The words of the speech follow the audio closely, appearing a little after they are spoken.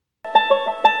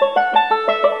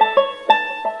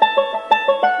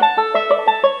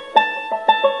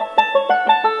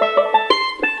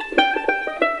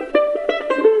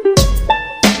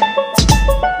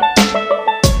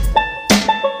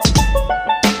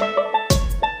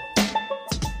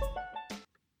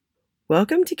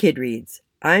Welcome to Kid Reads.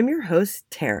 I'm your host,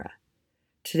 Tara.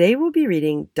 Today we'll be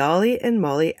reading Dolly and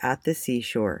Molly at the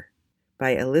Seashore by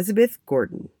Elizabeth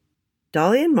Gordon.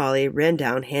 Dolly and Molly ran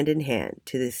down hand in hand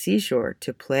to the seashore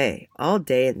to play all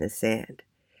day in the sand.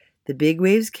 The big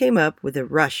waves came up with a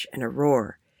rush and a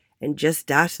roar and just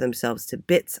dashed themselves to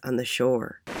bits on the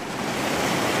shore.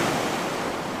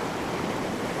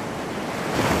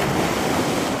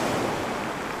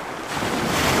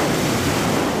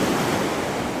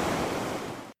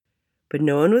 But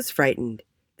no one was frightened.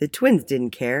 The twins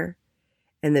didn't care,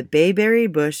 and the bayberry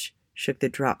bush shook the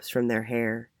drops from their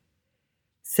hair.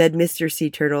 Said Mr. Sea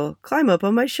Turtle, "Climb up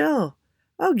on my shell.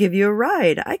 I'll give you a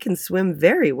ride. I can swim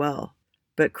very well."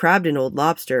 But crabbed an old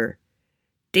lobster,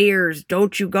 "Dears,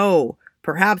 don't you go.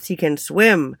 Perhaps he can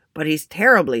swim, but he's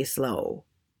terribly slow."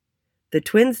 The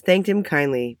twins thanked him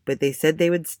kindly, but they said they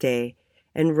would stay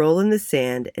and roll in the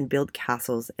sand and build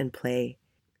castles and play.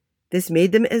 This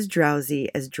made them as drowsy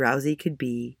could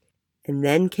be, and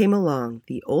then came along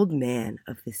the old man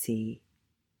of the sea.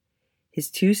 His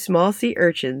two small sea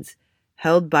urchins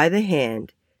held by the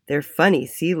hand, their funny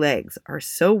sea legs are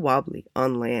so wobbly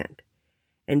on land.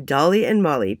 And Dolly and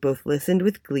Molly both listened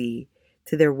with glee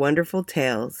to their wonderful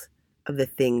tales of the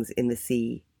things in the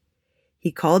sea.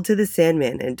 He called to the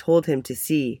Sandman and told him to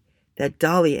see that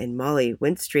Dolly and Molly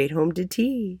went straight home to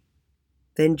tea.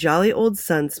 Then jolly old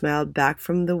Sun smiled back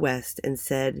from the west and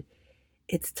said,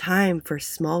 "It's time for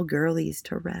small girlies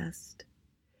to rest."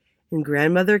 And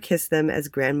Grandmother kissed them as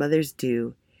grandmothers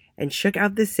do, and shook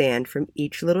out the sand from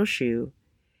each little shoe.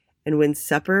 And when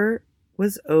supper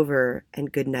was over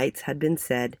and good nights had been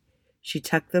said, she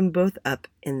tucked them both up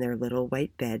in their little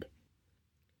white bed.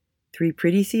 3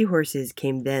 pretty seahorses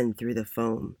came then through the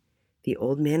foam. The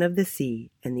old man of the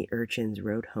sea and the urchins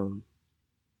rode home.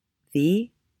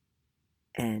 The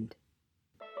end.